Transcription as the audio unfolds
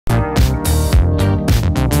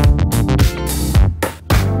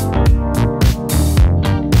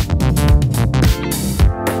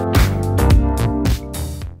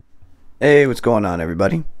Hey, what's going on,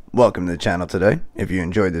 everybody? Welcome to the channel today. If you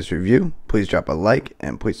enjoyed this review, please drop a like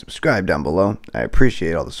and please subscribe down below. I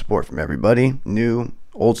appreciate all the support from everybody, new,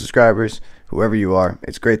 old subscribers, whoever you are.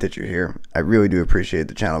 It's great that you're here. I really do appreciate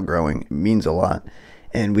the channel growing. It means a lot.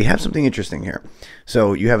 And we have something interesting here.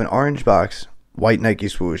 So you have an orange box, white Nike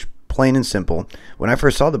swoosh, plain and simple. When I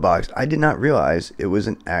first saw the box, I did not realize it was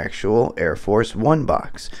an actual Air Force One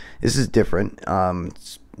box. This is different.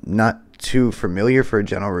 It's not too familiar for a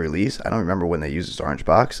general release. I don't remember when they used this orange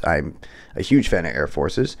box. I'm a huge fan of Air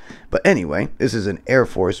Forces. But anyway, this is an Air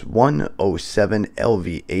Force 107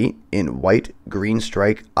 LV8 in white, green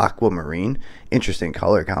strike, aquamarine. Interesting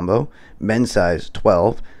color combo. Men's size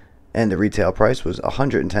 12. And the retail price was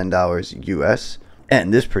 $110 US.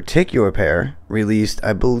 And this particular pair released,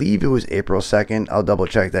 I believe it was April 2nd. I'll double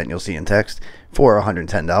check that and you'll see in text, for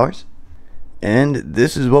 $110. And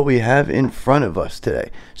this is what we have in front of us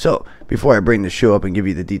today. So before I bring the shoe up and give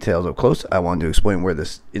you the details up close, I wanted to explain where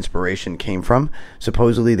this inspiration came from.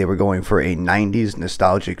 Supposedly they were going for a 90s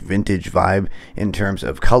nostalgic vintage vibe in terms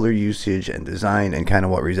of color usage and design and kind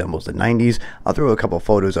of what resembles the 90s. I'll throw a couple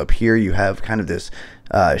photos up here. You have kind of this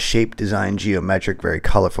shape design, geometric, very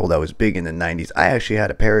colorful, that was big in the 90s. I actually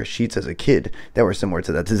had a pair of sheets as a kid that were similar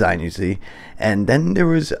to that design you see. And then there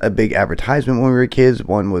was a big advertisement when we were kids.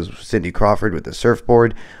 One was Cindy Crawford with the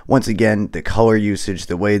surfboard. Once again, the color usage,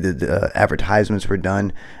 the way the advertisements were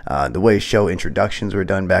done, the way show introductions were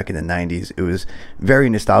done back in the 90s, it was very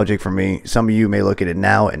nostalgic for me. Some of you may look at it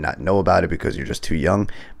now and not know about it because you're just too young.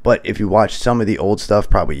 But if you watch some of the old stuff,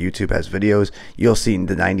 probably YouTube has videos, you'll see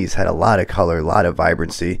the 90s had a lot of color, a lot of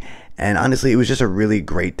vibrancy, and honestly, it was just a really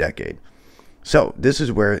great decade. So this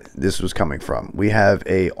is where this was coming from. We have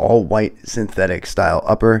a all-white synthetic style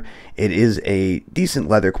upper. It is a decent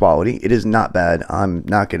leather quality. It is not bad. I'm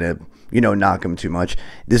not going to, knock them too much.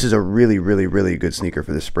 This is a really, really, really good sneaker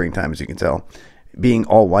for the springtime, as you can tell. Being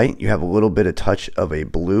all white, you have a little bit of touch of a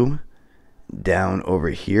blue down over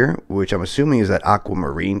here, which I'm assuming is that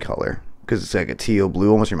aquamarine color because it's like a teal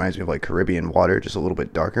blue, almost reminds me of like Caribbean water, just a little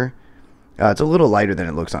bit darker. It's a little lighter than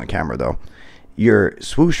it looks on camera though. Your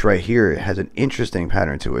swoosh right here has an interesting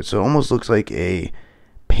pattern to it, so it almost looks like a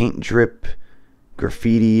paint drip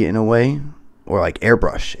graffiti in a way, or like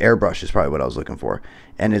airbrush is probably what I was looking for.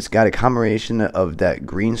 And it's got a combination of that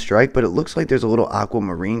green stripe, but it looks like there's a little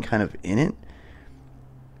aquamarine kind of in it.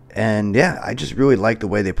 And yeah, I just really like the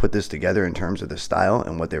way they put this together in terms of the style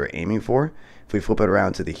and what they were aiming for. If we flip it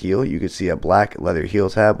around to the heel, you can see a black leather heel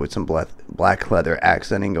tab with some black leather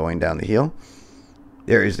accenting going down the heel.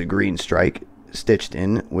 There is the green strike stitched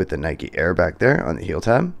in with the Nike Air back there on the heel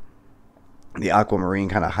tab. The aquamarine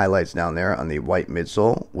kind of highlights down there on the white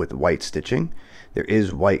midsole with white stitching. There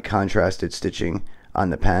is white contrasted stitching on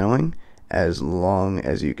the paneling as long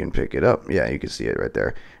as you can pick it up. Yeah, you can see it right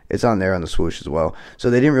there. It's on there on the swoosh as well. So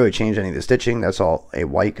they didn't really change any of the stitching. That's all a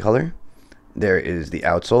white color. There is the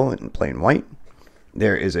outsole in plain white.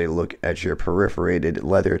 There is a look at your perforated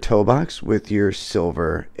leather toe box with your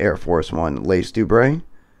silver Air Force One lace dubray.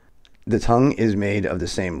 The tongue is made of the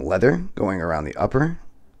same leather going around the upper.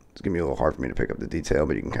 It's going to be a little hard for me to pick up the detail,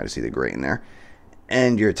 but you can kind of see the gray in there.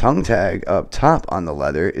 And your tongue tag up top on the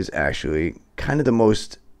leather is actually kind of the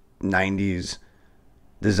most 90s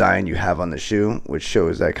design you have on the shoe, which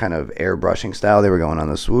shows that kind of airbrushing style they were going on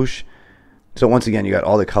the swoosh. So once again, you got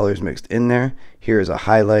all the colors mixed in there. Here is a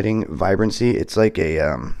highlighting vibrancy. It's like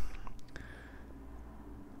a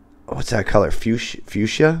what's that color?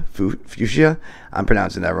 Fuchsia? I'm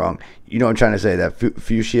pronouncing that wrong. You know what I'm trying to say, that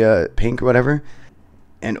fuchsia pink or whatever.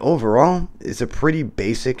 And overall, it's a pretty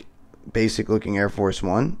basic looking Air Force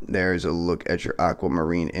One. There's a look at your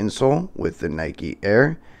aquamarine insole with the Nike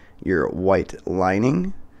Air, your white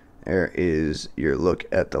lining. There is your look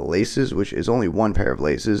at the laces, which is only one pair of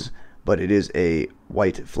laces, but it is a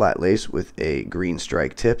white flat lace with a green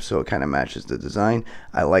strike tip, so it kind of matches the design.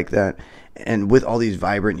 I like that. And with all these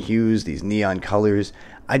vibrant hues, these neon colors,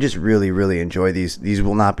 I just really, really enjoy these. These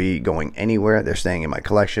will not be going anywhere. They're staying in my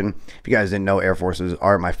collection. If you guys didn't know, Air Forces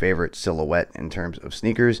are my favorite silhouette in terms of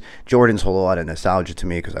sneakers. Jordans hold a lot of nostalgia to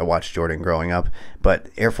me because I watched Jordan growing up, but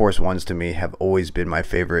Air Force Ones to me have always been my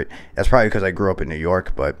favorite. That's probably because I grew up in New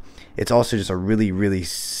York, but it's also just a really, really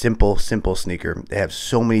simple sneaker. They have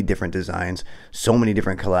so many different designs, so many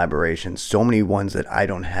different collaborations, so many ones that I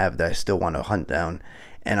don't have that I still want to hunt down.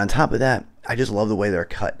 And on top of that, I just love the way they're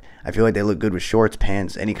cut. I feel like they look good with shorts,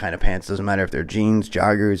 pants, any kind of pants. Doesn't matter if they're jeans,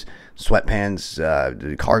 joggers, sweatpants,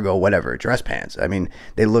 cargo, whatever, dress pants. I mean,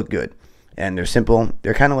 they look good. And they're simple.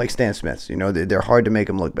 They're kind of like Stan Smiths. They're hard to make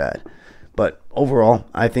them look bad. But overall,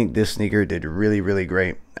 I think this sneaker did really, really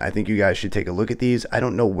great. I think you guys should take a look at these. I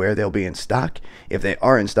don't know where they'll be in stock. If they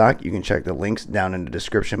are in stock, you can check the links down in the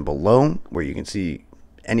description below where you can see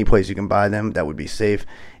any place you can buy them. That would be safe.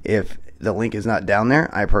 If the link is not down there,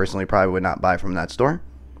 I personally probably would not buy from that store,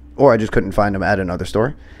 or I just couldn't find them at another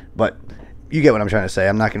store. But you get what I'm trying to say.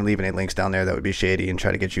 I'm not going to leave any links down there that would be shady and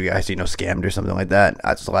try to get you guys, scammed or something like that.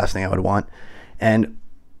 That's the last thing I would want. And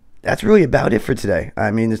that's really about it for today.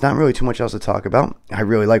 I mean, there's not really too much else to talk about. I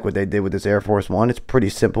really like what they did with this Air Force One. It's pretty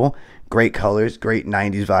simple. Great colors, great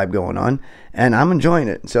 90s vibe going on, and I'm enjoying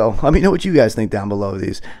it. So let me know what you guys think down below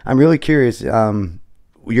these. I'm really curious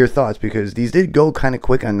your thoughts, because these did go kind of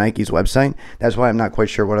quick on Nike's website. That's why I'm not quite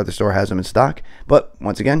sure what other store has them in stock. But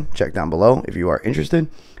once again, check down below if you are interested.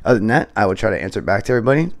 Other than that, I will try to answer back to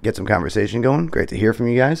everybody, get some conversation going. Great to hear from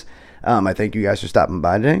you guys. I thank you guys for stopping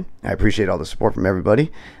by today. I appreciate all the support from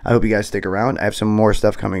everybody. I hope you guys stick around. I have some more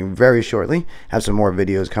stuff coming very shortly. Have some more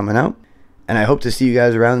videos coming out. And I hope to see you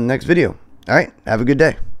guys around in the next video. All right, have a good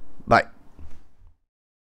day.